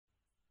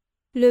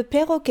Le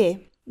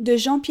perroquet de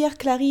Jean-Pierre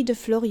Claris de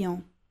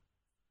Florian.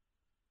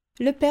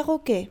 Le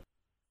perroquet.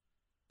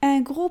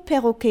 Un gros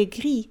perroquet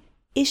gris,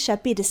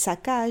 échappé de sa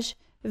cage,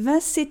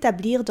 vint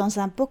s'établir dans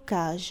un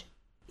bocage.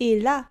 Et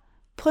là,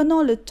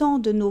 prenant le temps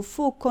de nos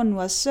faux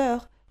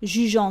connoisseurs,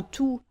 jugeant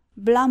tout,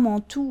 blâmant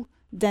tout,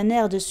 d'un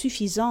air de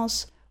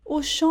suffisance,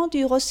 au chant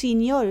du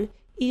rossignol,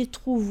 il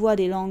trouvoit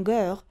des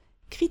langueurs,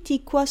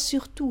 critiquoit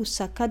surtout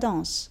sa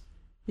cadence.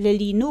 Le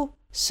linot,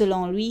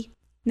 selon lui,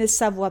 ne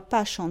savoit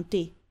pas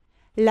chanter.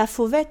 La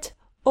fauvette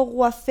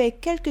auroit fait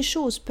quelque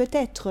chose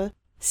peut-être,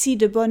 si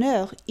de bonne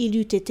heure il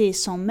eût été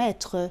son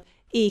maître,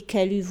 et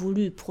qu'elle eût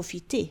voulu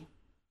profiter.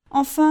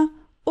 Enfin,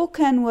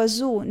 aucun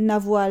oiseau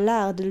n'avoit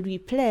l'art de lui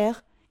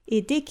plaire,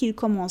 et dès qu'ils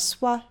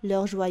commençoient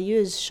leur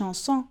joyeuse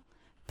chanson,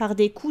 par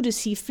des coups de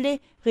sifflet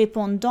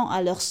répondant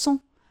à leur son,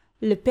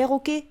 le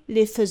perroquet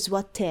les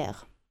faisoit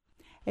taire.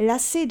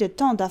 Lassés de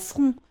tant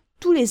d'affronts,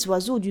 tous les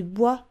oiseaux du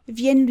bois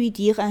viennent lui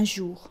dire un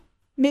jour: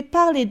 « Mais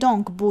parlez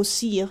donc, beau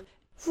sire,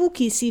 vous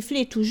qui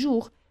sifflez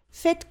toujours,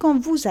 faites qu'on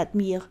vous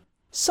admire.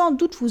 Sans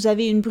doute vous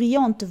avez une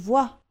brillante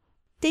voix.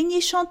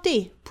 Daignez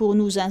chanter pour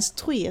nous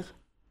instruire. »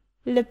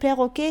 Le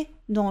perroquet,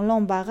 dans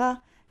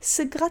l'embarras,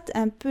 se gratte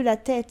un peu la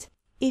tête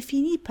et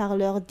finit par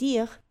leur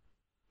dire: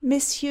 «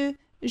 Messieurs,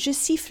 je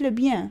siffle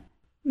bien,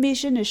 mais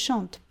je ne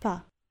chante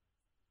pas. »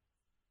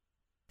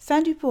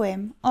 Fin du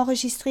poème,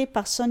 enregistré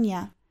par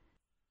Sonia.